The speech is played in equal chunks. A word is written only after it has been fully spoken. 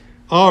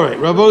All right,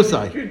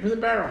 Rabosai. Shoot from the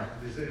barrel.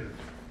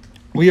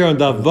 We are on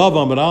Daf Vav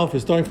Amud Aleph. We're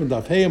starting from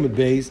Daf Hey Amud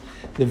Beis,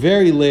 the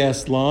very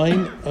last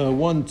line.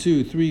 1,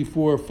 2, 3,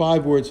 4,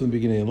 5 words from the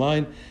beginning of the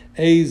line.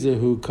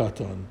 Ezehu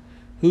Katan.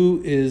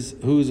 Who is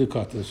a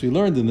Katan? So we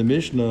learned in the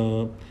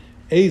Mishnah,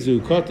 Ezehu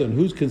Katan,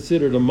 who's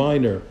considered a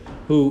minor,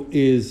 who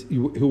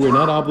we're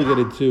not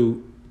obligated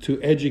to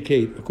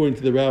educate according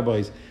to the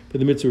rabbis for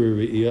the mitzvah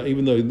re'iyah,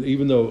 even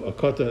though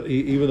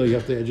you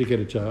have to educate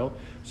a child.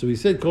 So he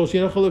said, Kol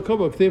she'enach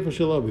l'kavah k'tei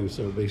shalabi.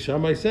 So Beis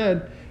Shammai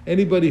said,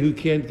 anybody who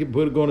can't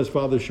go on his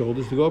father's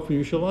shoulders to go up from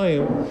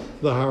Yerushalayim to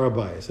the Har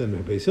HaBayis.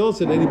 And Beis Hillel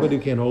said, anybody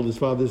who can't hold his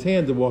father's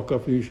hand to walk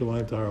up from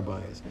Yerushalayim to Har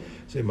HaBayis.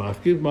 Say,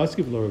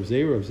 Maskiv lo Rav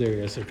Zera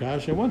Yasser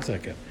Kasha. 1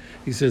 second.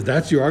 He says,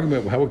 that's your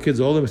argument. How a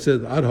kid's older? He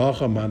says, Ad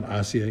hachaman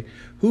asiyeh.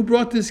 Who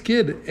brought this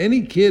kid?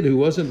 Any kid who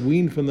wasn't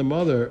weaned from the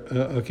mother,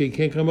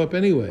 can't come up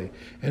anyway.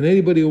 And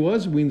anybody who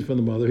was weaned from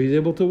the mother, he's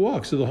able to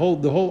walk. So the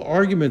whole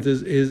argument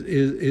is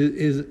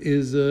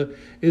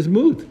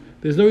moot.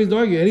 There's no reason to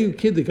argue. Any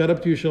kid that got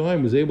up to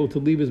Yerushalayim was able to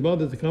leave his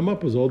mother to come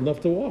up, was old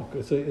enough to walk.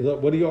 So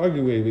what are you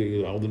arguing?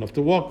 You're old enough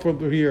to walk from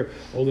here,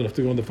 old enough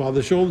to go on the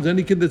father's shoulders.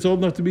 Any kid that's old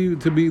enough to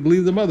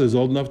leave the mother is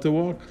old enough to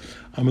walk.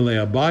 Amalei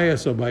Abaya,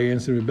 so Abaya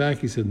answered me back.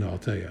 He said, no, I'll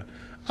tell you.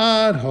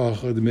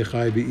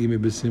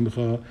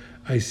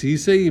 I see.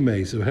 Say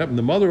ime. So what happened?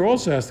 The mother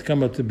also has to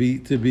come up to be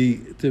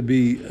joining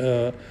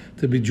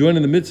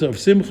the mitzvah of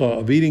simcha,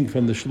 of eating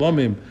from the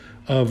shlamim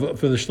of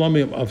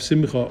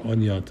simcha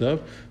on Yontav.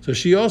 So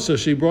she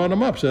brought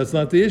him up. So that's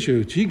not the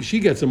issue. She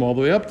gets him all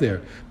the way up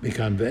there.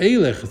 Mikan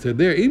ve'elech. So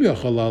there, im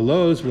yachal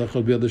lalos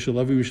v'lachol b'yad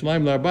shalavi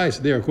Yerushalayim la'arbais.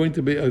 So there, according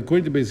to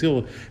Beis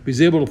Hillel, he's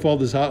able to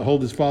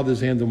hold his father's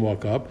hand and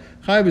walk up.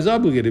 Chayav is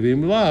obligated. If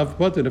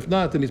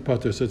not, then he's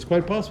patur. So it's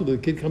quite possible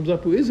that the kid comes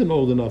up who isn't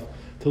old enough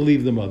to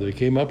leave the mother. He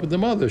came up with the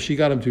mother. She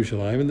got him to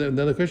Yerushalayim. And then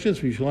the question is,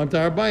 from Yerushalayim to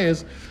Har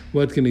HaBayis,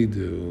 what can he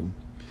do?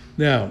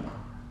 Now,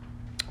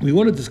 we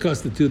want to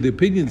discuss the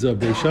opinions of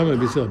Beis Shammai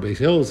and Beis Hillel. Beis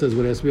Hillel says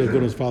what has to be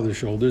on his father's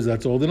shoulders,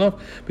 that's old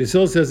enough. Beis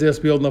Hillel says he has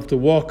to be old enough to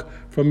walk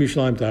from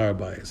Yerushalayim to Har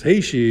HaBayis.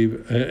 Heishi,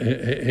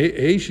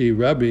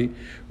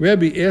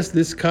 Rabbi asked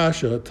this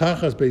kasha,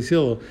 Tachas Beis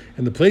Hillel,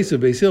 in the place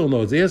of Beis Hillel.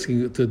 No, it's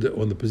asking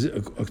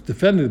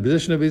defending the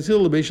position of Beis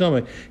Hillel, Beis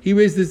Shammai. He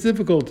raised this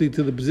difficulty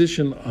to the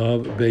position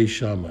of Beis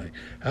Shammai.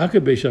 How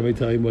could Beis Shammai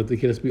tell him what the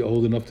kid has to be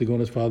old enough to go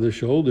on his father's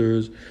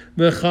shoulders?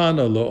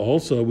 V'chana lo.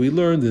 Also, we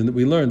learned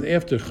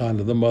after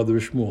Chana, the mother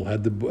of Shmuel,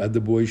 had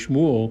the boy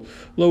Shmuel.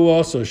 Lo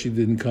also, she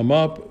didn't come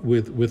up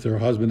with her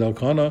husband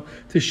Elkanah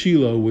to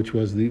Shiloh, which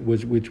was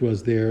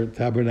their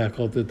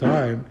tabernacle at the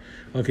time.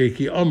 Okay,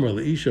 ki amr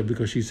leisha,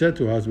 because she said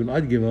to her husband,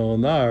 I'd give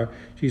nar.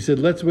 She said,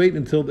 let's wait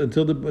until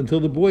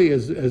the boy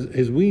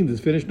is weaned, is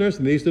finished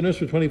nursing. They used to nurse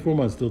for 24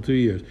 months, till 2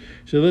 years.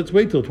 So let's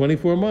wait till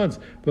 24 months.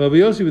 But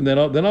Yosef,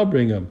 then I'll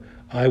bring him.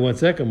 One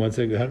second.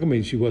 How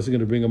come she wasn't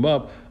going to bring him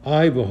up?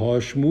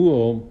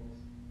 Shmuel.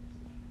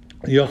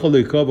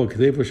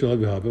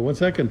 1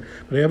 second,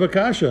 but I have a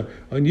kasha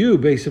on you.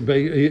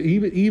 Basically,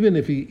 even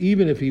if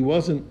he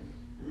wasn't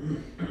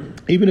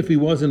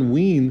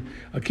weaned,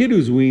 a kid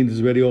who's weaned is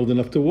already old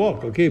enough to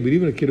walk. Okay, but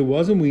even a kid who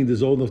wasn't weaned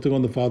is old enough to go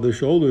on the father's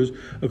shoulders.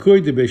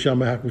 According to Beis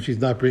Shammai, how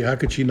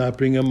could she not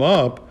bring him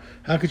up?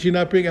 How could she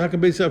not bring? How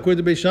can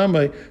according to Beis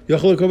Shammai,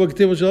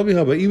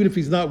 even if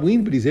he's not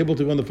weaned, but he's able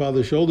to go on the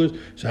father's shoulders?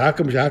 So how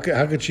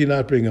could she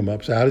not bring him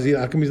up? So how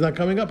come he's not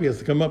coming up? He has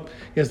to come up.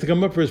 He has to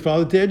come up for his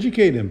father to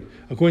educate him.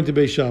 According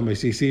to Beis Shammai,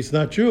 see, it's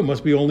not true. It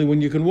must be only when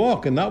you can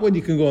walk and not when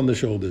you can go on the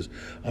shoulders.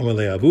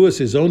 Amalei Avuas,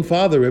 his own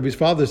father, Rebbe's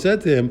father,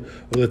 said to him,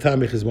 "Well, the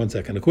tamich is 1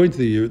 second." According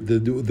to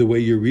the way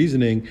you're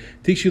reasoning,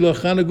 Tikshila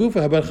Chana Gufa,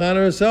 how about Chana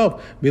herself?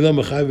 Mila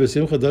Mechayv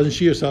v'Simcha, doesn't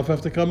she herself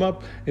have to come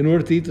up in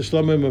order to eat the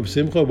shlamim of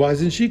Simcha? Why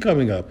isn't she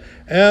coming up?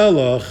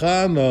 Ella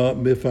Chana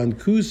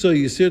mifankusa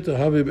yisir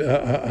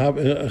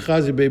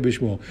chazi bebi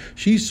Shmuel.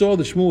 She saw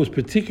that Shmuel was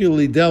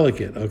particularly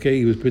delicate. Okay,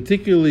 he was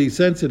particularly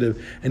sensitive,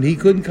 and he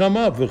couldn't come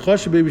up.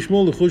 V'chasha bebi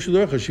Shmuel l'chush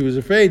l'orcha. She was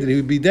afraid that he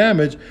would be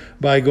damaged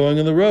by going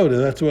on the road,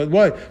 and that's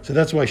why. So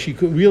that's why she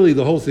could really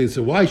the whole thing.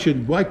 So why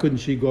couldn't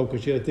she go up?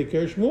 Because she had to take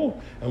care of Shmuel,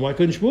 and why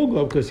couldn't Shmuel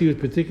go up? Because he was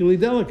particularly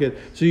delicate.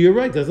 So you're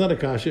right. That's not a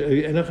kasha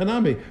and a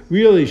chanami.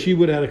 Really, she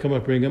would have had to come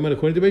up bring him, and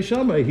according to Beis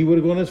Shammai, he would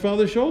have gone on his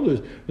father's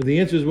shoulders. But the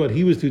answer is what?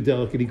 He was too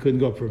delicate. He couldn't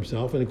go up for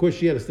himself, and of course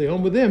she had to stay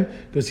home with him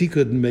because he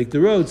couldn't make the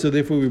road. So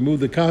therefore, we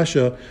removed the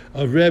kasha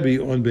of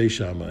Rebbe on Beis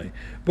Shammai.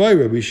 By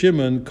Rabbi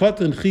Shimon,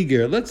 katan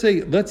chiger. Let's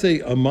say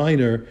a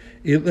minor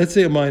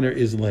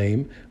is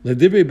lame.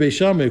 L'divrei Beis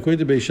Shammai, according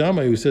to Beis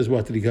Shammai, who says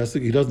what? That he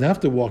doesn't have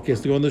to walk. He has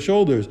to go on the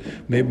shoulders.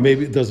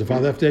 Maybe does the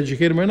father have to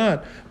educate him or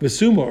not?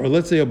 Vesuma, or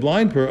let's say a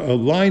blind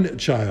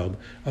child.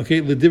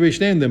 Okay, l'divrei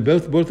shneim. Then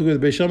both according to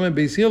Beis Shammai and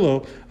Beis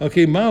Hillel.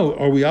 Okay, Mao,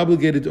 are we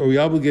obligated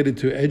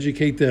to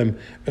educate them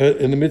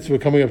in the mitzvah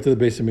coming up to the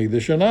base of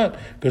Mikdash or not?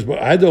 Because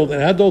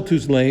an adult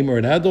who's lame or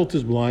an adult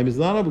who's blind is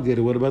not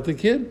obligated. What about the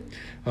kid?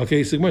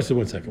 Okay, so one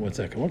second.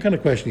 What kind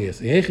of question is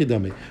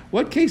he?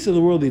 What case of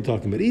the world are you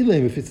talking about?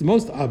 Elam, if it's the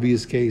most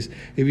obvious case,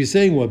 if you're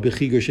saying what you're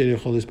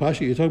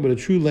talking about a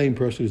true lame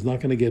person who's not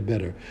going to get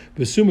better.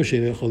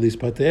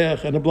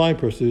 And a blind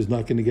person who's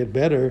not going to get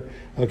better.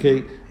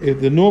 Okay, if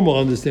the normal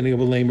understanding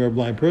of a lame or a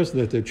blind person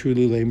that they're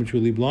truly lame and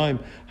truly blind.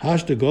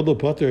 Hashta Godel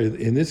Potter,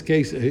 in this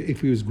case, if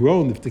he was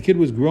grown, if the kid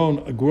was grown,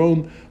 a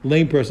grown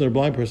lame person or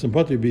blind person,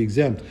 Potter would be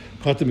exempt.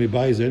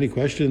 Is there any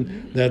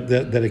question that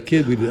a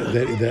kid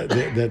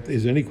that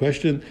is there any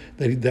question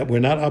that we're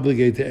not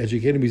obligated to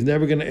educate him? He's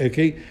never going to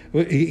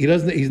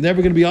he's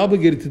never going to be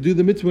obligated to do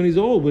the mitzvah when he's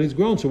old, when he's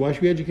grown. So why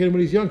should we educate him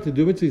when he's young to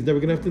do mitzvah? He's never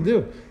going to have to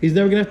do. He's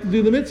never going to have to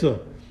do the mitzvah.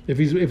 If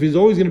he's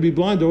always going to be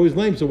blind, always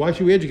lame, so why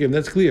should we educate him?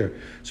 That's clear.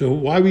 So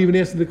why are we even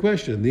asking the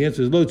question? The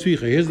answer is lo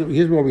tzvicha.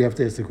 Here's why we have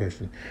to ask the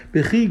question.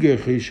 Here's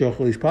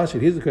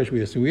the question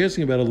we're asking. We're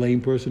asking about a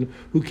lame person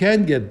who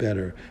can get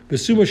better.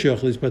 It's a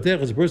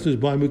person who's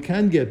blind who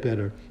can get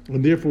better.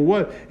 And therefore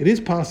what? It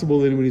is possible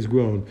that when he's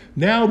grown.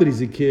 Now that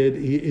he's a kid,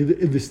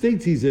 in the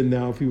states he's in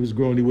now, if he was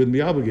grown, he wouldn't be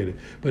obligated.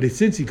 But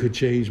since he could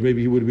change,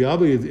 maybe he wouldn't be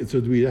obligated.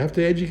 So do we have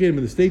to educate him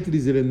in the state that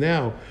he's in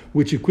now,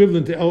 which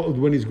equivalent to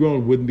when he's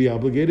grown wouldn't be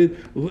obligated,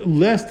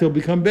 lest he'll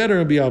become better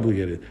and be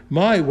obligated.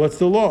 What's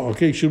the law?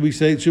 Okay, should we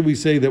say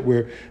that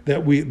we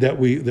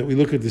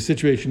look at the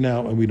situation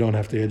now and we don't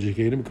have to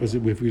educate him because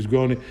if he was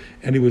grown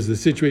and the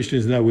situation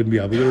is now wouldn't be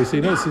obligated? We say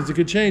no, since it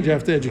could change, I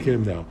have to educate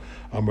him now.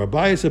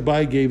 Rabbi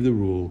Abai gave the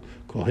rule.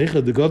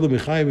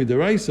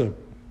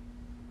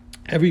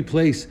 Every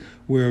place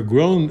where a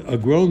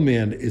grown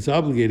man is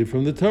obligated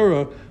from the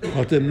Torah,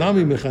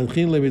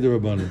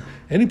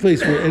 any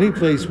place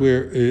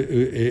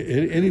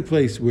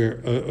where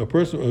a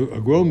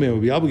grown man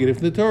will be obligated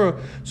from the Torah.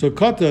 So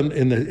katan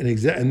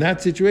in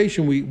that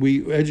situation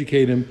we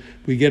educate him,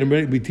 we get him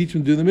ready, we teach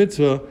him to do the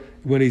mitzvah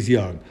when he's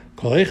young.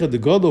 But any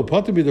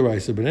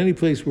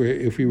place where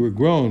if he were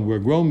grown, where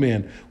a grown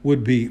man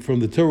would be from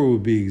the Torah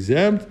would be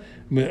exempt.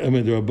 From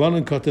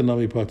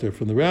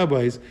the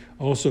rabbis,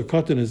 also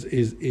katan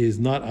is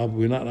not,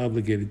 we're not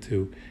obligated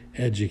to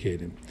educate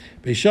him.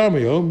 So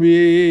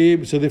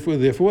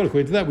therefore, what?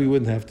 According to that, we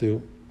wouldn't have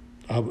to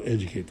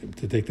educate them,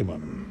 to take them up.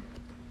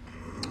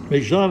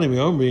 We had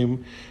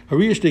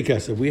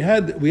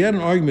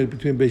an argument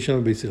between Beis Shammai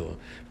and Beis Hillel.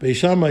 Beis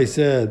Shammai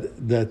said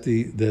that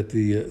the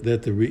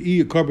Olos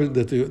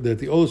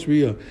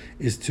Riyah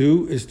is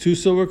two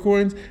silver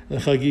coins, and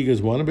the Chagiga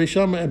is one. And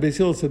Beis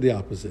Hillel said the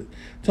opposite.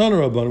 Tana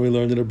Rabban, we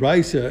learned that a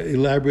Brisa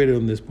elaborated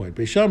on this point.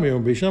 Beis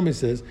Shammai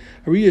says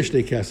Riyah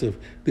Shtei Kasef.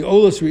 The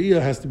Olos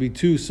Riyah has to be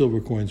two silver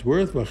coins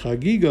worth.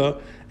 Chagiga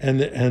and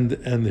the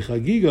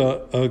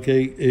Chagiga,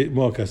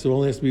 Malkas, it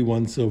only has to be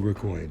one silver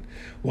coin.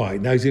 Why?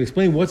 Now he's going to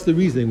explain what's the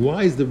reasoning.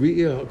 Why is the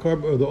Riyah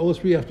or the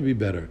Olos Riyah have to be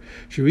better?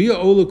 Shariah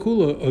Ola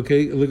Kula,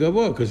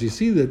 because we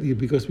see that the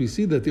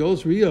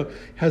Olos Riyah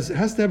has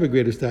to have a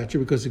greater stature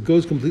because it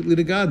goes completely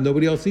to God.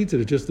 Nobody else eats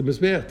it. It's just the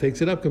Mizbeach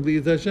takes it up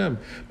completely to Hashem.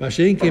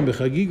 Mashain came by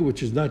Chagiga,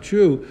 which is not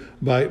true.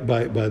 By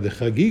the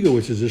Chagiga,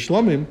 which is the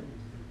Shlomim,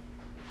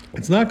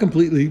 it's not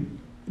completely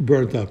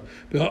burnt up.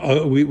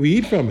 We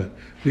eat from it.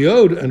 The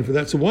Od, and for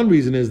that's the one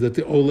reason is that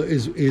the Ola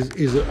is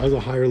a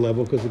higher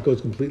level because it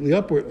goes completely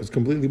upward. It's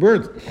completely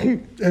burnt,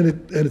 and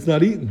it's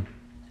not eaten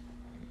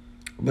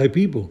by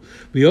people.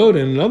 The Od,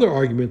 and another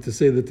argument to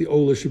say that the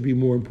Ola should be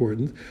more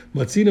important.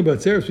 Matzina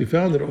Batzeres, we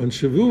found that on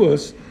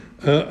Shavuos.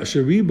 On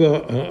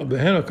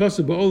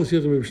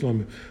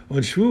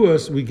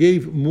Shavuos, we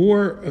gave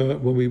more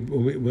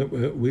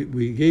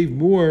we gave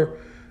more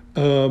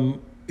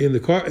in the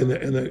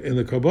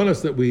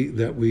karbanos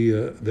that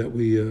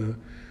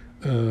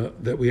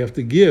we have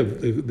to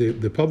give,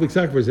 the public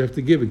sacrifice we have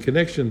to give in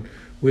connection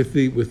with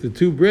the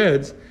two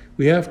breads.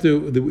 We have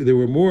to. There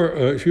were more.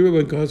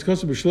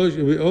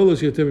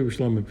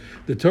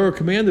 The Torah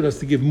commanded us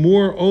to give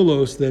more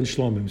olos than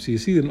shlomim. So you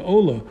see, an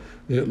ola,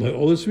 the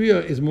olos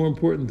riyah, is more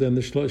important than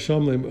the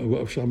shlomim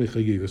of shlomim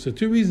chagiga. So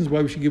two reasons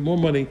why we should give more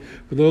money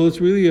for the olos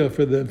riyah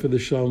for the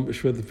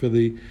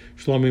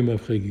shlomim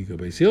of chagiga.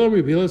 Beis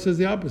Hillel says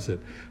the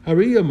opposite.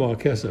 Hariyah ma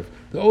kesef.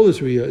 The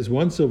olos riyah is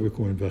one silver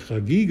coin.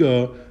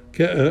 Chagiga.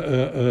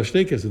 The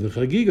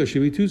Chagiga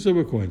should be two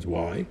silver coins.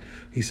 Why?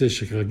 He says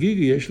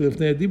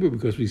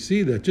because we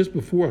see that just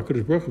before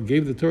HaKadosh Baruch Hu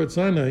gave the Torah at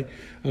Sinai,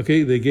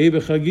 they gave a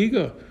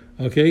Chagiga.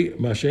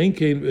 Mashain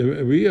came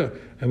Riyah,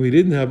 and we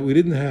did not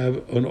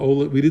have an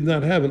Olos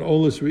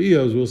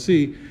Riyah, as we'll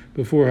see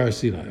before Har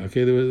Sinai.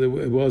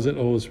 It wasn't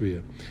Olos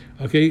Riyah.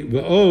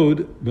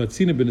 Va'od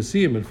Matzina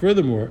B'Nesim, and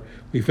furthermore,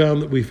 we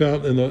found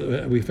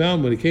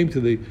when it came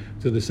to the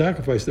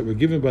sacrifice that were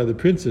given by the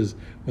princes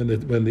when the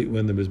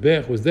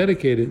Mizbeach was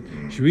dedicated,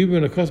 there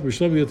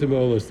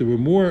were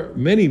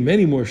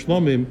many more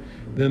shlomim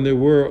than there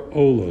were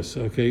olos.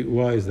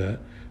 Why is that?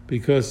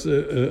 Because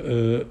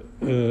there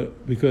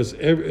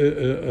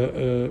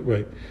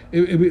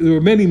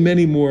were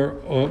many more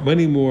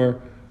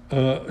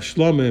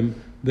shlomim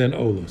than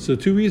Ola. So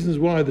two reasons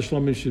why the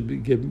Shlomim should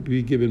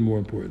be given more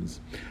importance.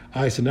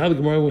 All right, so now the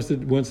Gemara wants to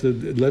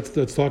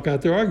let's talk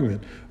out their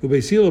argument.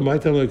 Beisila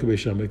might tell like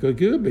Beishamai.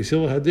 Good,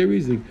 Beisila had their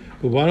reasoning,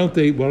 but why don't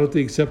they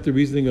accept the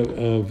reasoning of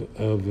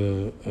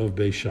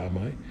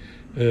Beishamai?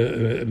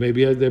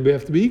 Maybe they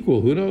have to be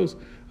equal. Who knows?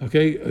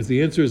 Okay, as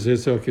the answer is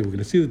this. Okay, we're going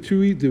to see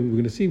we're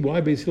going to see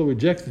why Beis Hillel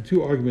rejects the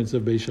two arguments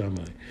of Beis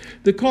Shammai.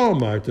 The Kol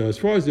Marta, as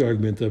far as the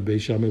argument of Beis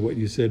Shammai, what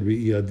you said,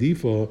 Re'iyah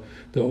Difa,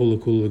 the Ola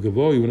Kula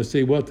Gavo, you want to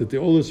say what? That the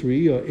Olas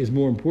Re'iyah is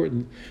more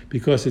important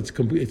because it's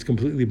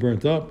completely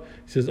burnt up.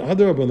 He says,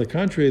 Adarab, on the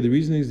contrary, the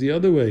reasoning is the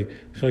other way.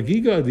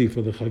 Chagiga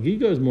Adifa, the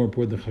Chagiga is more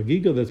important. The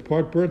Chagiga that's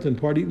part burnt and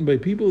part eaten by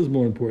people is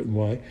more important.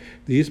 Why?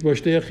 The Yisbar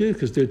Shtei Achil,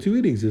 because there are two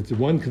eatings. It's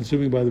one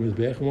consuming by the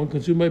Mizbech and one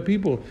consumed by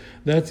people.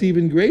 That's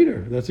even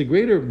greater. That's a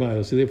greater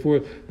mile. So therefore,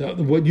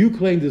 what you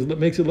claimed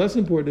makes it less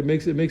important.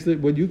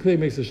 What you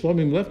claim makes the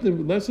Shlomim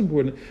less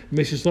important. It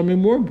makes the Shlomim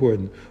more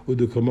important.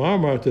 Udu Kamar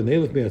Marta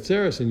Neilach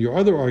Me'atzeres, and your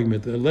other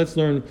argument, let's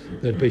learn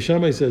that Beis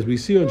Shammai says we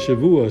see on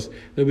Shavuos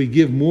that we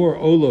give more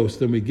olos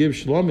than we give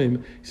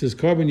Shlomim. He says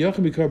carbon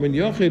yachid be carbon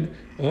yachid.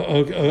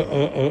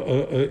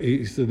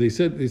 They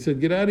said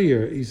get out of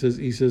here. He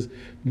says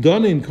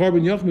done in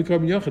carbon yachid be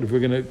carbon yachid. If we're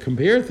going to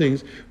compare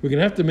things, we're going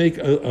to have to make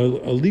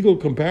a legal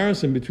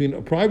comparison between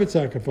a private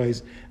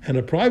sacrifice and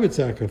a private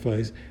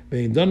sacrifice.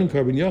 Being done in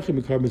carbon yachid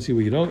be carbon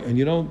siwa.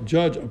 You don't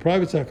judge a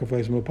private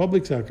sacrifice from a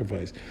public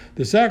sacrifice.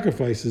 The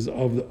sacrifices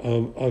of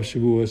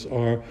Shavuos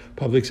are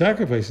public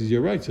sacrifices.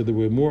 You're right. So there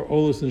were more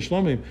olas than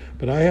shlomim.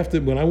 But I have to,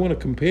 when I want to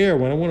compare,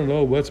 when I want to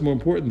know what's more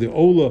important, the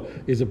ola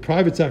is a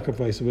private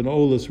sacrifice of an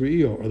olas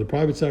re'iyah, or the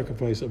private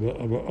sacrifice of a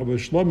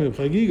shlomim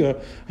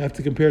chagiga. I have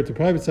to compare it to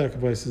private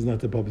sacrifices, not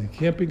to public. You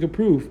can't bring a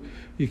proof.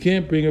 You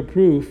can't bring a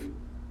proof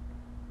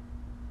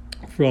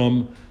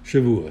from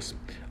Shavuos.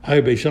 What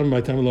about Beis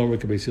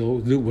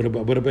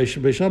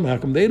Shammai? How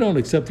come they don't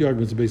accept the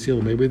arguments of Beis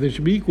Hillel? Maybe they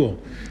should be equal.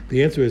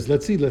 The answer is,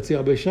 let's see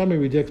how Beis Shammai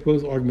rejects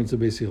both arguments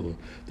of Beis Hillel.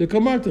 The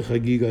Kamarta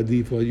Chagiga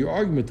Difa, your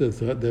argument that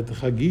the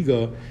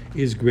Chagiga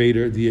is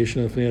greater, the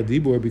Yeshna Fnei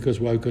Dibor, because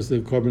why? Because the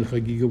carbon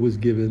Chagiga was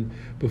given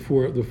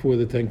before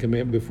the Ten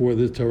Commandments, before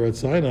the Torah at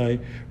Sinai.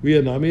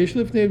 Ria Nami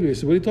Yeshna Fnei Dibor.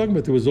 So what are you talking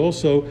about? There was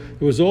also an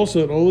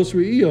Olas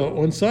Re'iyah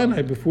on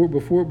Sinai before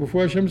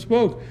Hashem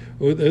spoke.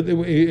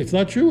 It's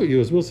not true.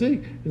 We'll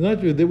see. It's not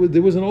true. There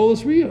was an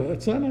Olas Re'iyah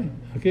at Sinai,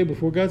 okay,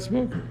 before God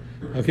spoke.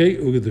 Okay,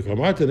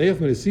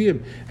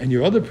 and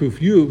your other proof,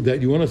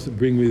 that you want us to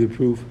bring me the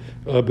proof,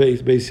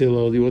 Beis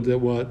Hillel, you want that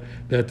what?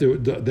 That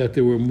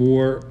there were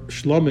more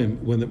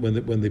shlomim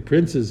when the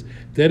princes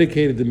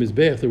dedicated the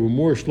mizbech. There were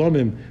more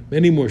shlomim,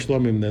 many more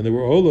shlomim than there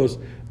were olos.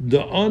 The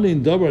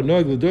anin davar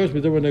nog l'doros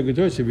b'davar nog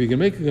l'doros. If you can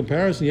make a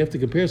comparison, you have to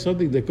compare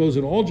something that goes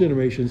in all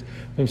generations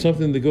from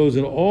something that goes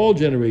in all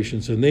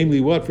generations. So, namely,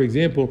 what? For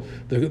example,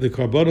 the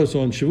karbanos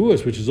on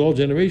Shavuos, which is all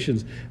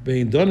generations,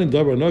 being done in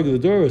davar nog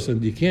l'doros,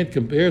 and you can't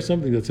compare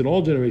something that's in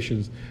all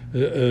generations,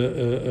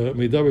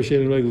 which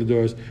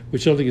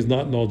something is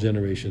not in all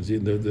generations.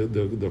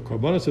 The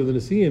karbanos of the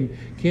Nesiim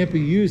can't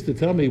be used to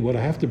tell me what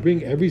I have to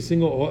bring every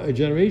single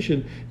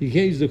generation. You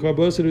can't use the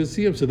karbanos of the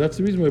Nesiim. So that's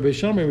the reason why Beis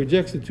Shammai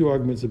rejects the two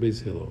arguments of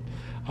Beis Hillel.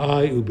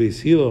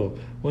 Beis Hillel.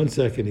 1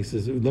 second, he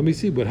says. Let me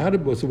see. But why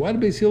did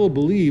Beis Hillel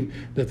believe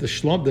that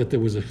there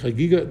was a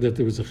chagiga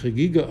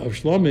of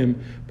shlomim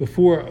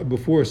before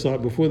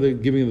the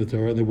giving of the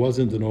Torah, and there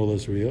wasn't an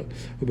olas re'iyah?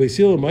 Beis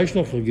Hillel,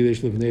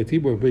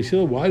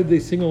 why did they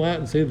single out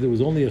and say that there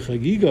was only a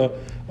chagiga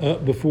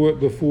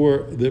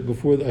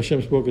before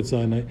Hashem spoke at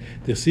Sinai?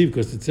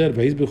 Because it said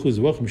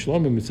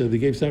it said they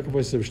gave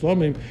sacrifices of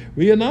shlomim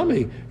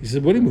riyanami. He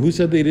said, what do you mean? Who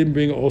said they didn't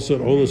bring also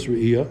an olas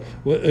re'iyah?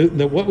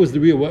 What was the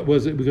real? What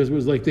was it? Because it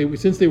was like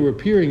since they were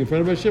appearing in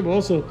front of Hashem,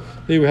 also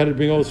they had to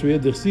bring olos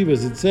re'iyah.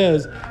 As it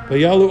says,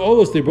 Vayalu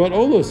olos, they brought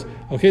olos.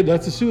 Okay,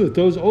 let's assume that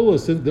those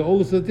olos, the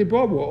olos that they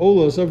brought, were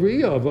olos of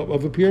re'iyah,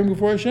 of appearing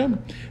before Hashem.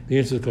 The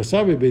answer is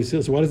Kasavi Beis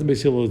Hillel. So why doesn't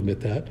Beis Hillel admit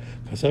that?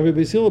 Kasavi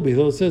Beis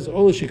Hillel says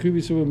olos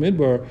shekrivi suva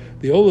midbar,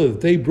 the olah that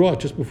they brought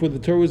just before the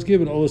Torah was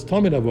given, olos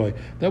tamid avoy.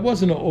 That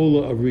wasn't an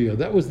olah of re'iyah.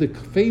 That was the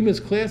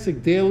famous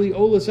classic daily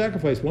olah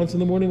sacrifice, once in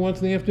the morning,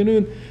 once in the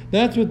afternoon.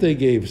 That's what they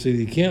gave. So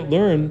you can't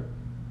learn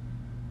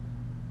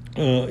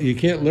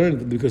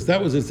because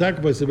that was a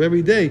sacrifice of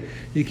every day.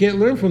 You can't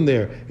learn from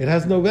there. It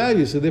has no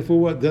value. So therefore,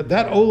 what that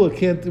olah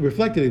can't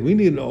reflect it. We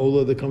need an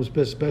olah that comes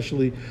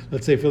especially,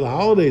 let's say, for the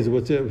holidays,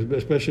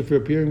 especially for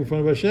appearing in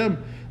front of Hashem,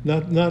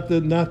 not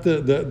the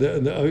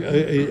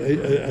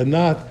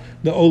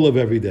olah of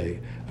every day.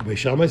 Beis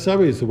Shammai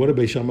Sabri. So what did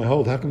Beis Shammai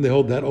hold? How come they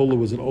hold that olah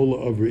was an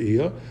olah of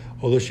re'iyah?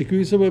 Olah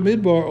shikri saba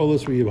midbar,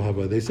 olas re'iyah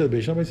b'hava. They said,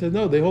 Beis Shammai said,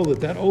 no, they hold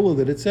that olah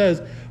that it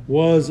says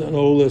was an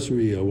olas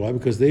re'iyah. Why?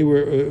 Because they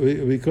were,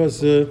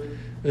 because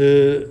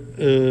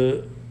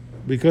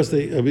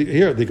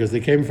they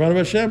came in front of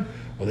Hashem,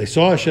 or they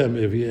saw Hashem,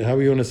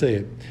 however you want to say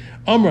it.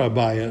 Amra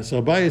Abaya.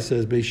 So Abaya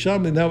says, Beis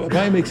Shammai, now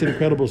Abaya makes an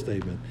incredible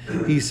statement.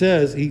 He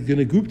says he's going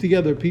to group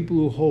together people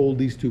who hold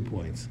these 2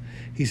 points.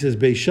 He says,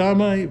 Beis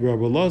Shammai,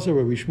 Rabbi Elazar,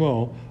 Rabbi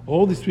Shmuel,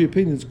 all these three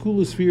opinions,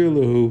 Kulas Fir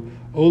Lahu,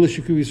 Ola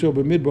Shikuv Yisrael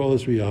B'Midbar, Ola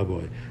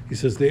Sriyavoy. He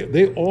says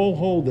they all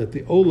hold that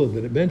the Ola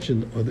that it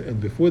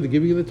mentioned before the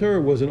giving of the Torah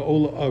was an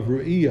Ola of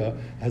Re'iyah,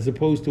 as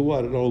opposed to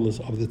what? An Ola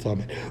of the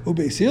Talmud.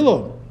 Ubeis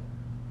Hillel,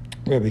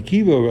 Rabbi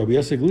Kiva, Rabbi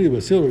Yosef Glili,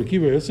 Basil, Rabbi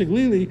Kiva, Yosef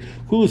Glili,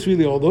 Kulas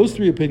Fili, all those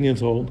three opinions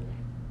hold.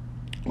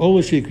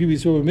 Ola Shikuv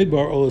Yisrael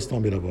B'Midbar, Ola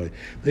Talmud Avoy.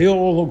 They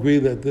all agree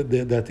that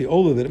the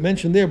Ola that it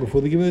mentioned there before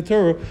the giving of the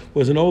Torah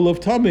was an Ola of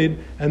Tamid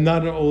and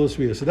not an Ola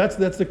Sriyah. So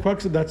that's the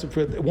crux. That's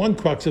one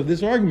crux of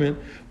this argument,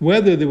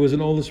 whether there was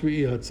an Ola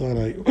Sriyah at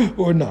Sinai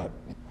or not.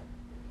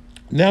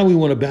 Now we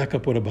want to back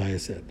up what Abaye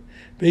said.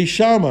 Beis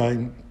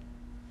Shammai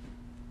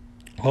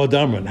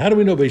Hadamran. How do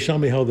we know Beis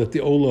Shammai held that the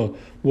Ola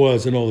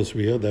was an Ola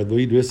Sriyah? That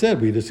we just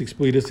said. We just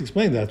explained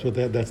that's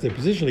that's their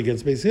position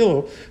against Beis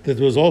Hillel, that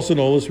there was also an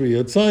Ola Sriyah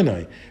at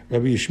Sinai.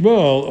 Rabbi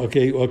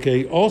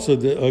Yishmael, also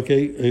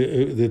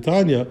the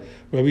Tanya,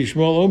 Rabbi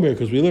Yishmael Omer,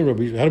 because we learned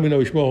how do we know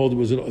Yishmael held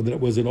that it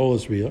was an Ola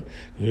Sriyah?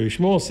 Rabbi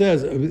Yishmael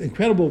says an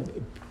incredible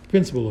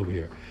principle over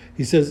here.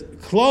 He says,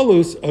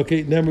 Klalus,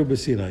 Nemru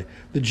B'Sinai.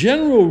 The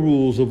general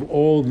rules of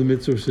all the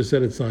mitzvahs are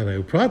said at Sinai,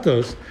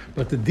 Pratos,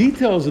 but the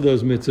details of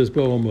those mitzvahs,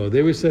 Bo'omo,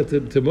 they were said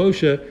to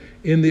Moshe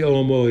in the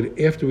O'Moed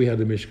after we had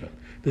the Mishkan.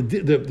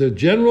 The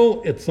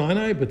general at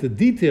Sinai, but the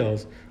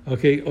details,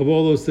 of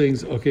all those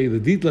things, let's say the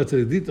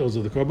details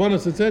of the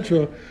Karbanos,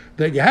 etc.,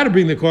 that you had to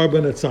bring the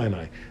Karban at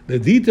Sinai. The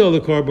detail of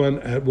the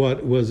Karban at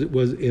what was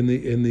in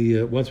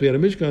the once we had a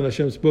Mishkan,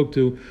 Hashem spoke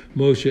to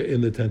Moshe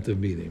in the tent of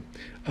meeting.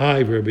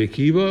 Rabbi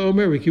Akiva,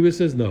 Rabbi Akiva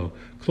says no.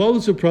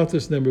 Klolus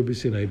upratos nemru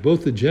b'Sinai.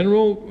 Both the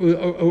general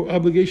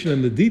obligation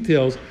and the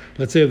details,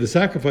 let's say, of the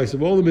sacrifice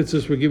of all the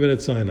mitzvahs were given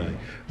at Sinai.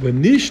 But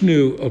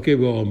nishnu,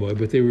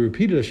 but they were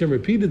repeated. Hashem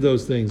repeated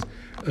those things.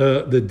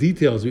 The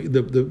details,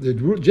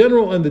 the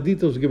general and the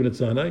details were given at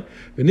Sinai.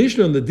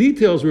 V'nishnu, and the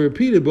details were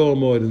repeated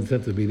b'Omoed in the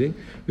tent of meeting.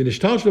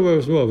 V'nishtal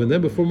shel and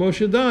then before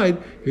Moshe died,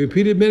 he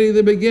repeated many of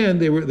them again.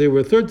 They were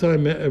a third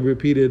time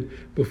repeated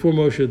before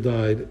Moshe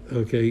died.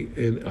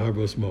 In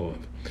Arbos Moav.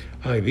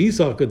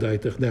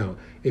 Now,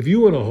 if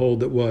you want to hold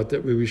that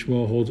Rabbi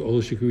Shmuel holds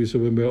Olas Shikuv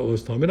Yisrael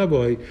Olas Talmud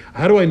Avoy,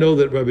 how do I know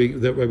that Rabbi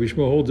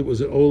Shmuel holds it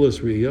was an Olas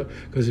Riyah?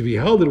 Because if he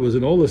held it was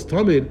an Olas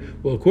Talmud,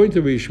 well, according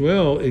to Rabbi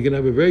Shmuel, you're going to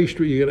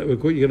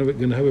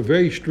have a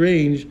very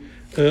strange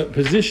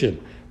position.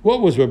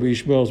 What was Rabbi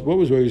Shmuel's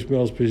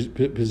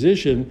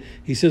position?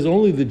 He says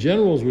only the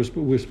generals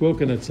were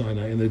spoken at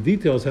Sinai, and the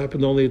details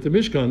happened only at the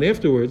Mishkan.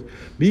 Afterwards,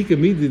 if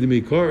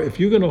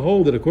you're going to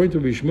hold that according to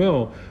Rabbi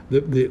Shmuel,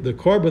 the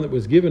Karban that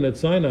was given at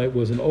Sinai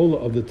was an Ola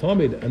of the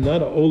Tamid and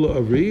not an Ola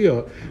of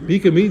Re'iyah,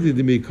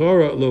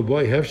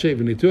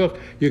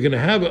 you're going to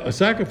have a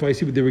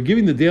sacrifice. They were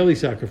giving the daily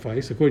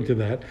sacrifice according to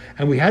that,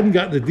 and we hadn't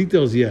gotten the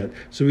details yet,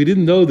 so we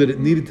didn't know that it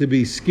needed to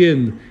be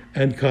skinned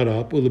and cut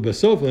up,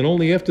 and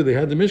only after they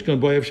had the Mishkan,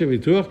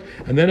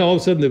 and then all of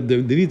a sudden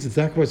the needs of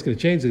sacrifice is going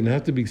to change. They're going to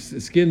have to be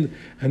skinned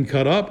and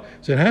cut up.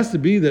 So it has to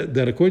be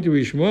that according to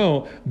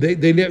Yishmael,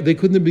 they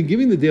couldn't have been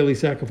giving the daily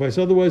sacrifice.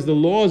 Otherwise, the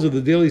laws of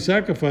the daily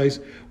sacrifice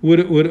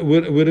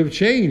would have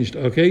changed.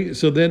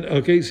 So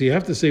you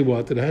have to say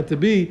what? That it had to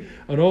be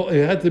an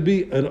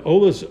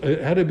olas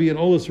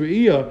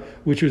re'iyah,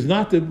 which was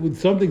not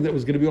something that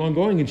was going to be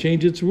ongoing and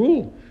change its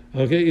rule.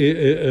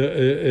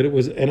 It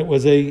was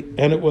a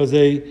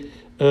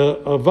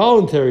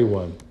voluntary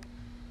one.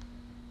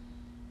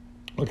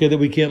 That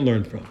we can't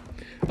learn from.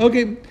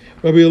 Rabbi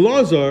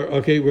Elazar.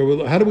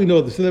 How do we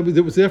know this? So that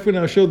was therefore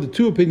now showed the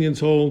two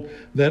opinions hold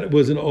that it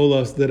was an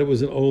olas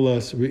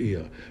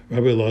re'iyah.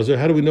 Rabbi Elazar.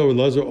 How do we know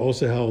Elazar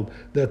also held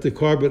that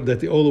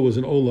the ola was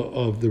an ola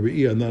of the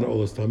re'iyah, not an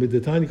olas tamid? The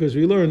time because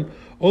we learn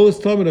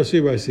olas tamid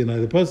asir Har Sinai.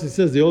 The pasuk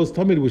says the olas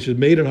tamid which is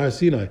made in Har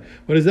Sinai.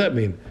 What does that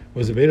mean?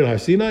 Was it made in Har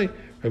Sinai?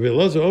 Rabbi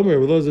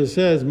Elazar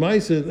says,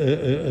 Maisa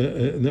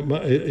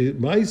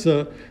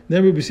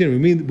never be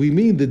seen. We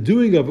mean the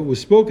doing of it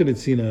was spoken at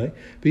Sinai,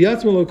 but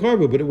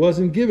it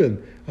wasn't given.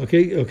 So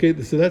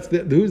that's the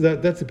opinion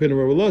of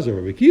Rabbi Elazar.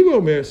 Rabbi Kiva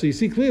Omer. So you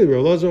see clearly,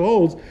 Rabbi Elazar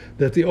holds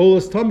that the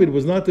Olas Tamid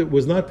was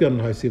not done in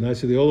Har Sinai,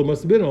 so the Ola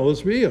must have been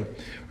Olas Re'iyah.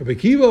 Rabbi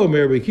Kiva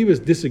Omer. Rabbi Kiva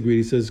disagreed.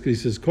 He says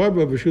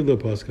Karba V'Shula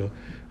Pascha.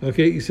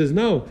 He says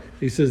no.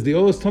 He says the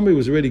Olas Tamid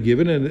was already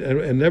given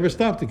and never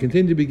stopped. It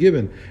continued to be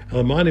given.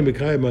 Alamani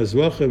Mekayim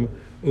Azvachim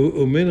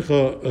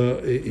Umincha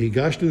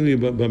Higashtu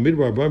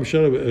Bamidbar Bar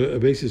Mishana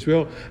Beis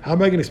Yisrael. How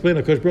am I going to explain?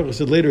 Hakadosh Baruch Hu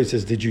said later. He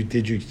says, did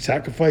you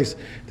sacrifice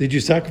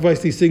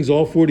these things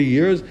all 40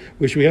 years?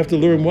 Which we have to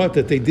learn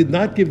that they did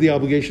not give the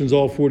obligations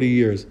all 40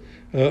 years.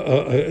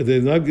 They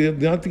did not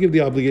to give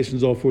the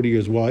obligations all 40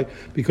 years. Why?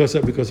 Because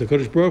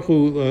Hakadosh Baruch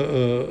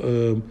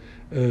Hu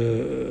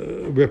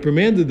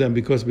reprimanded them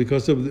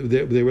because of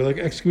they were like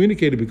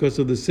excommunicated because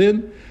of the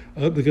sin.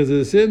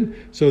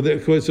 So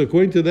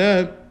according to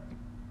that,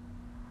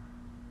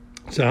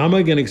 so how am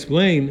I going to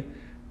explain?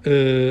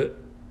 How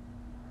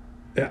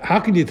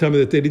can you tell me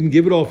that they didn't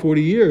give it all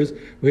 40 years?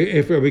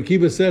 If Rabbi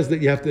Kiva says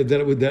that you have to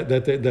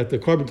that the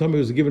Karban Tamid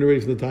was given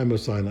already from the time of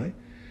Sinai,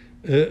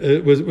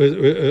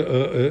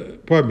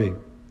 pardon me.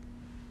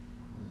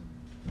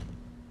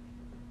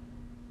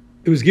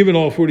 It was given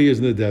all 40 years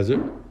in the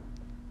desert,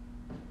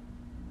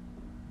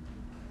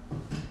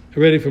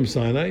 already from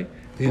Sinai.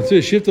 The answer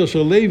is Shifta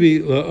Shal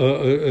Levi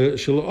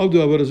Shal Abdu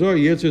Avodah Zarah.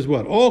 The answer is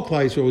what? All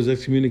Klal Yisrael was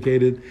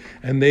excommunicated,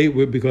 and they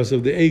were because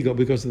of the egel,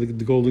 because of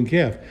the golden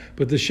calf.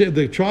 But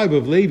the tribe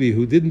of Levi,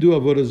 who didn't do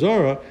Avodah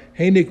Zarah,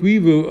 Heinik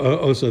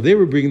Rivu, so they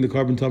were bringing the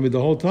carbon tummy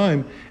the whole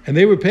time, and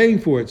they were paying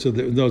for it. So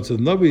the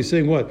Navi is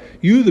saying, what?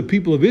 You, the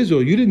people of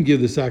Israel, you didn't give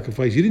the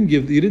sacrifice. You didn't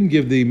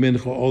give the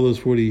mincha all those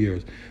 40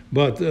 years.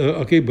 But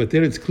but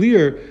then it's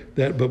clear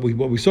that. But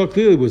what we saw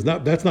clearly was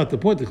not. That's not the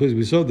point. Because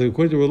we saw that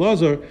according to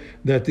Elazar,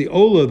 that the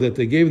ola that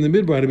they gave in the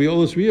midbar had to be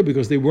olas riyah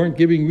because they weren't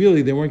giving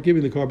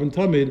the carbon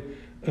tamid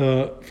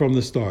from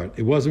the start.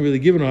 It wasn't really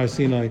given on Har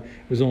Sinai.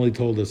 It was only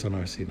told us on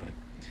Har Sinai.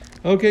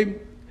 Okay.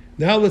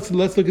 Now let's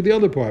look at the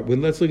other part.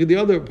 Let's look at the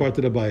other part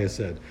that Abaya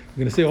said. I'm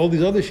going to say all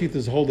these other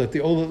shittas hold that the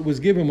ola that was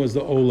given was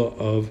an ola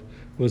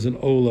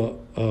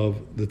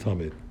of the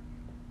tamid.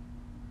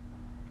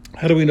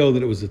 How do we know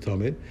that it was a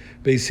tamid?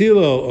 Beis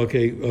Hillel,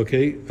 okay,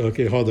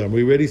 hold on.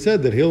 We already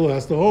said that Hillel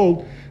has to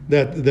hold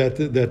that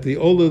the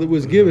ola that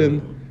was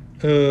given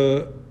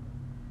was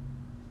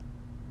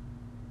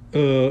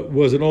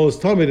an olas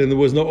tamid, and there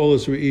was no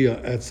olas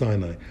re'iyah at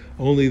Sinai.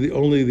 Only the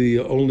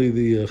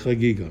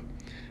chagiga.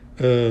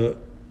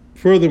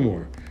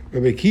 Furthermore,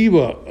 Rabbi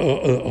Akiva,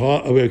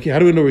 how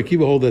do we know Rabbi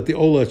Akiva hold that the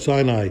ola at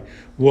Sinai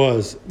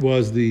was the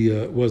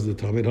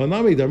tamid?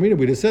 Hanami Darmina.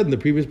 We just said in the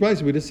previous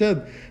price. We just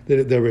said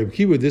that Rabbi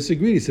Akiva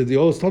disagreed. He said the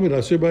ola tamid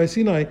Asur by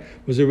Sinai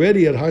was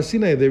already at Har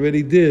Sinai. They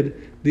already did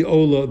the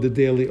ola, the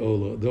daily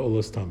ola, the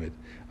olas tamid.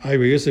 How do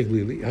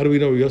we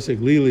know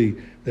Yosef Lili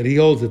that he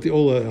holds that the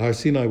ola at Har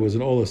Sinai was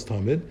an olas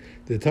tamid?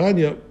 The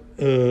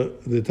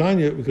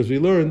Tanya, because we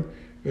learned.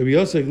 Rabbi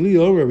Yosef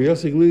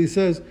Lili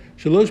says,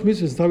 Shalosh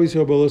mitzvahs tavis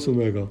yobalos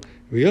l'mergal.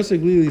 Rabbi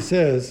Yosef Lili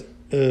says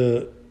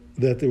that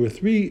there were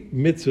 3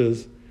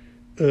 mitzvahs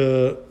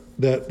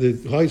that the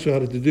Klal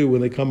Yisrael had to do when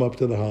they come up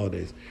to the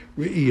holidays.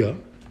 Re'iyah,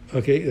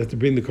 okay, they have to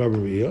bring the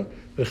carbon re'iyah.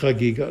 The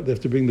chagiga, they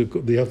have to bring the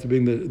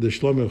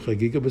shlomim of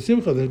chagiga. But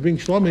simcha, they have to bring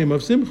shlomim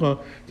of simcha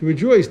to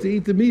rejoice, to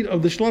eat the meat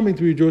of the shlomim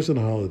to rejoice on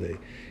the holiday.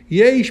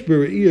 Yesh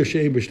b're'iyah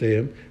she'em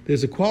b'shteihem.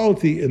 There's a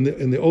quality in the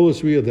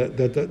olas re'iyah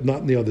that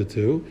not in the other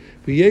two.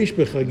 But yesh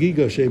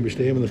b'chagiga she'em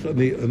b'shteihem, and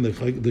the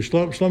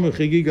shlomim of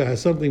chagiga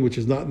has something which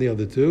is not in the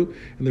other two,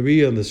 in the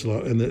re'iyah and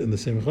the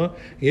simcha.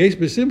 Yesh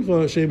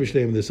b'simcha she'em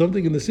b'shteihem. There's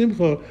something in the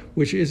simcha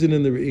which isn't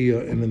in the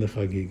re'iyah and in the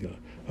chagiga.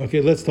 Okay,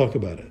 let's talk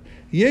about it.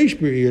 Yesh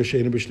b'riyah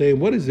she'ena b'shteim.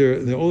 What is there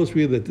in the olas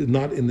riyah that is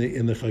not in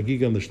the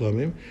chagiga and the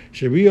shlamim?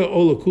 She'riyah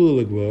ola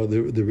kula legva.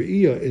 The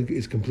riyah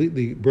is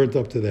completely burnt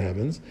up to the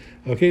heavens.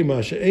 Okay,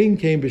 ma'ashe'ein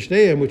came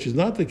b'shteim, which is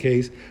not the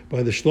case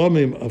by the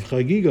shlamim of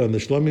chagiga and the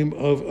shlamim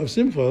of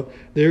simcha.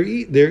 They're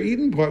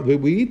eaten part.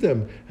 We eat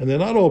them, and they're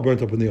not all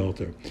burnt up in the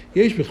altar.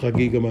 Yesh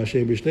b'chagiga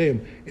ma'ashe'ein b'shteim.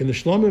 In the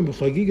shlamim of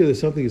chagiga, there's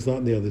something that's not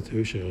in the other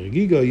two.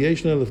 Chagiga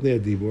yeshna lefnei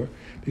adibur,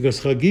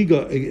 because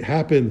chagiga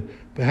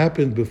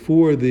happened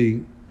before the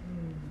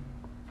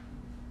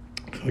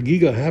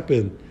Chagiga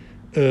happened,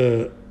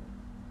 but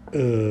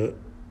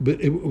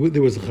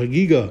there was a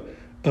Chagiga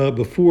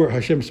before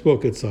Hashem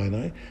spoke at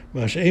Sinai,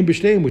 Mash'ein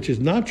b'shteim, which is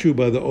not true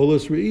by the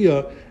Olas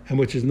Re'iyah, and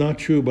which is not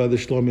true by the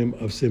Shlomim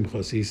of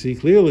Simcha. So you see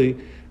clearly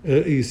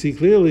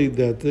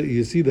that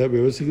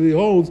Rebbe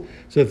holds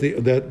so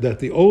that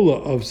the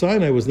Ola of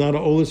Sinai was not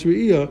an Olas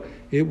Re'iyah,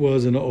 it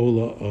was an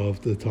Ola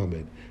of the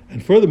Tamid.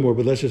 And furthermore,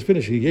 but let's just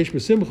finish. Yesh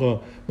b'simcha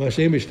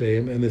ma'ashem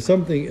b'shteim, and there's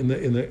something in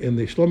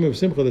the shlomim of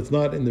simcha that's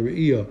not in the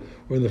re'iyah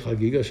or in the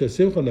chagiga.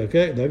 Simcha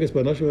nages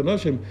b'nashim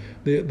v'nashim.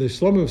 The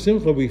shlomim of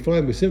simcha we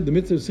find the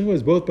mitzvah of simcha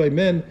is both by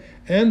men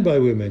and by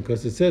women,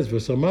 because it says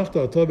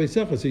v'samachta atah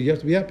b'secha. So you have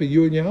to be happy,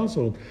 you and your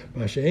household.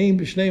 Ma'ashem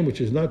b'shteim, which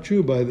is not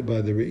true by the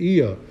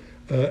re'iyah.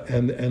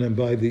 And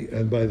by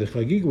the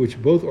chagiga,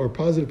 which both are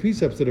positive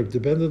precepts that are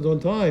dependent on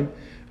time,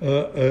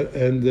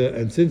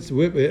 and since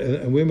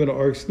women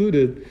are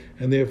excluded,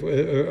 and therefore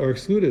are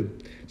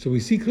excluded, so we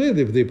see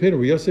clearly that the opinion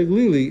of Yosef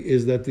Lili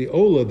is that the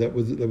ola that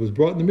was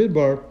brought in the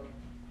midbar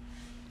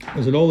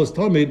was an olas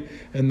tamid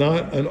and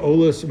not an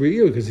olas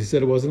re'iyah, because he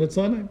said it wasn't at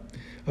Sinai.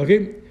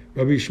 Okay,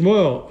 Rabbi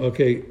Shmuel.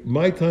 Okay,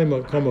 my time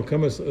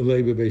kamas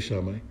alei b'Beis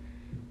Shammai.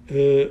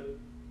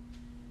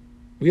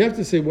 We have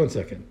to say 1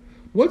 second.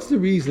 What's the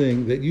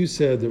reasoning that you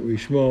said that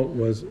Rishmo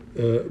was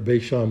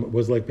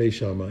like Beis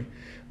Shammai,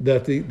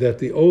 that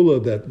the ola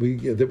that we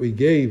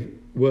gave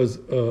was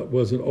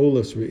an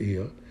olas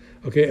re'iyah,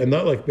 okay, and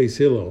not like Beis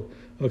Hillel,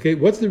 okay?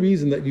 What's the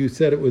reason that you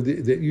said it was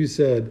that you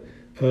said?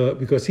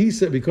 Because he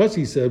said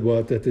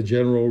what, that the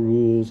general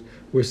rules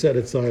were set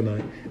at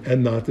Sinai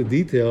and not the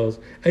details.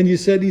 And you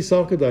said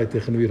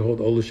Yisakadaitich, and we'd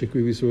hold Ola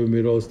Shekrivi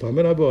Suramiros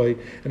Tamen Aboy.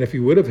 And if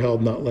you would have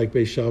held not like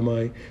Beis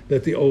Shammai,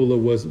 that the Ola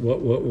was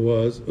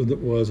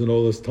an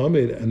Ola's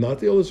Tamid and not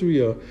the Ola's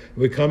Riyah,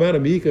 we come out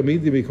of Mika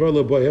Midi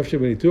Mikarla Boy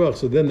Efshem Tuach.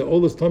 So then the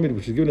Ola's Tamid,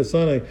 which is given at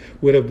Sinai,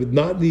 would have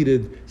not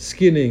needed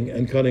skinning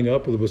and cutting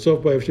up with the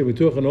Basof Boy Efshem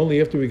Tuach, and only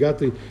after we got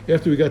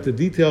the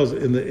details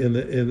in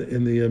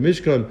the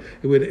Mishkan,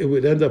 it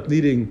would end up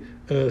needing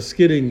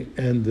skinning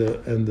and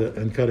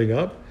cutting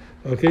up.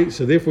 Okay,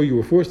 so therefore you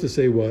were forced to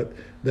say what?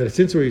 That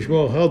since Rabbi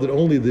Yishmael held that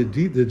only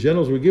the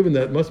generals were given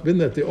that, must have been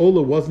that the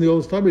Ola wasn't the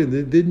Ola's Tamid,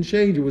 it didn't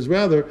change. It was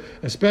rather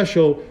a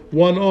special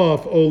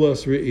one-off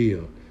Ola's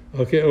Re'iyah.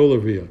 Okay, Ola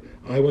Re'iyah.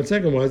 One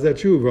second, why is that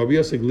true? Rabbi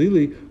Yosef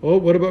Glili,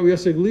 what about Rabbi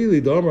Yosef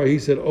Glili? Damar, he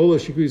said, Ola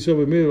Shikri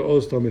Soba Mir,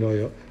 Ola's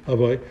Tamid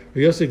Havai. Rabbi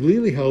Yosef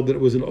Glili held that it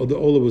was the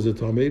Ola was a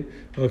Tamid.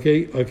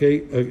 Okay,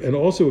 and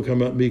also would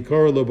come out,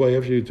 Mikara Lo By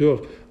Yefshi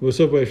Tuch,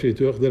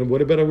 then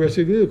what about Rabbi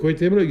Yosef Glili? According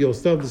to him, you'll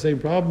still have the same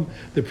problem.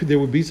 There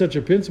would be such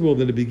a principle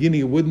that in the beginning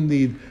it wouldn't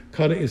need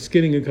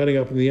skinning and cutting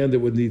up, in the end it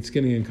would need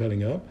skinning and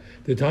cutting up.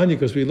 The Tanya,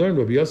 because we learned,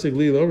 Rabbi Yosef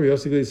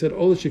Glili said,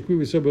 Ola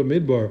Shikri Soba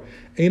Midbar,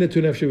 Ain't it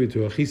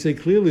Tunef. He said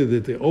clearly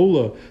that the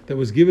Ola that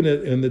was given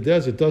in the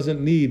desert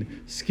doesn't need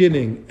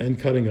skinning and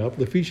cutting up.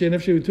 Because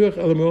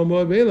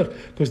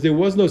there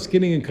was no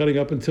skinning and cutting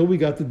up until we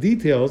got the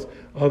details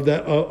of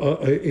that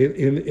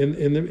in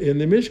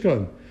the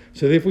Mishkan.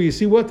 So therefore, you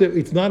see what?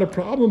 It's not a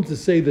problem to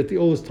say that the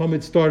Ola's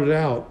Talmud started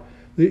out.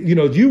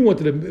 You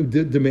wanted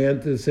to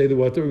demand to say that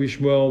what Rabbi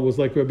Shmuel was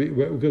like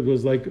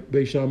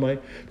Beis Shammai,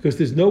 because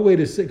there's no way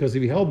to say, because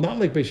if he held not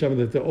like Beis Shammai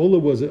that the Ola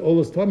was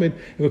Ola's Talmud,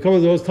 it would come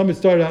as the Ola's Talmud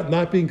started out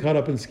not being cut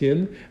up and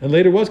skinned, and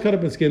later was cut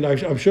up and skinned.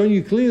 I'm showing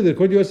you clearly that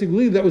according to Yosef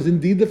Glili, that was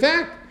indeed the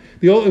fact.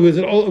 It was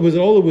an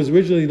Ola was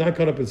originally not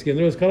cut up and skinned.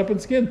 It was cut up and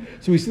skinned.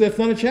 So we see that's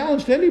not a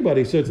challenge to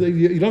anybody. So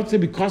you don't have to say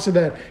because of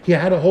that he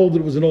had to hold that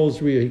it was an Ola's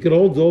Riyah. He could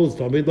hold the Ola's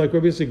Talmud like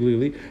Rabbi Yosef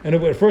Glili, and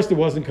at first it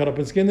wasn't cut up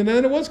and skinned, and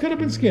then it was cut up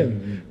and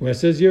skinned. When it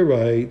says you're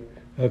right,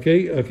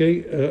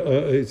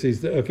 it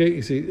says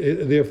you see,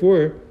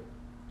 therefore.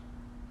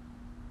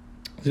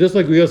 So just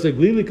like Yosef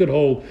Glili could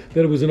hold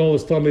that it was an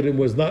Ola's Talmud and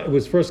it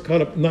was first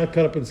not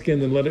cut up and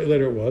skinned, and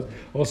later it was.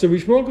 Also,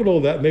 Rabbi Shmuel could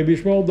hold that. Maybe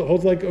Shmuel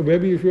holds like, or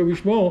maybe Rabbi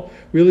Shmuel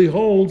really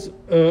holds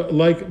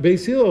like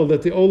Beis Hillel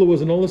that the Ola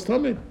was an Ola's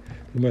Talmud.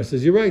 The Gemara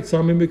says you're right.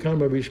 Samim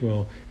become Rabbi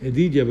Shmuel.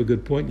 Indeed, you have a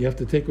good point. You have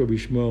to take Rabbi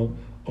Shmuel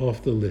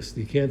off the list.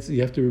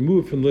 You have to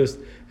remove it from the list,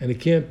 and it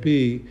can't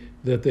be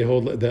that they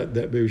hold that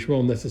Rabbi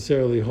Shmuel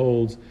necessarily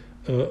holds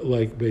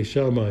like Beis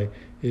Shammai,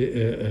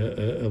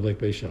 like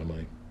Beis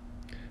Shammai.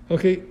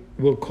 Okay.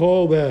 We'll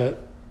call that.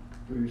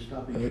 So you're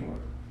stopping short.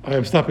 I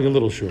am stopping a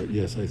little short,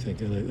 yes, I think.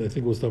 And I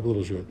think we'll stop a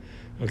little short.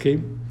 Okay?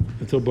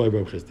 Until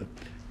B'Rab Chisda.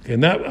 Okay,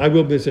 now I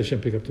will, B'nai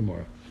Hashem, pick up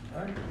tomorrow.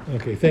 All right.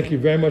 Okay, thank you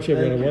very much,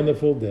 everyone. Thank A you.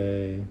 wonderful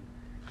day.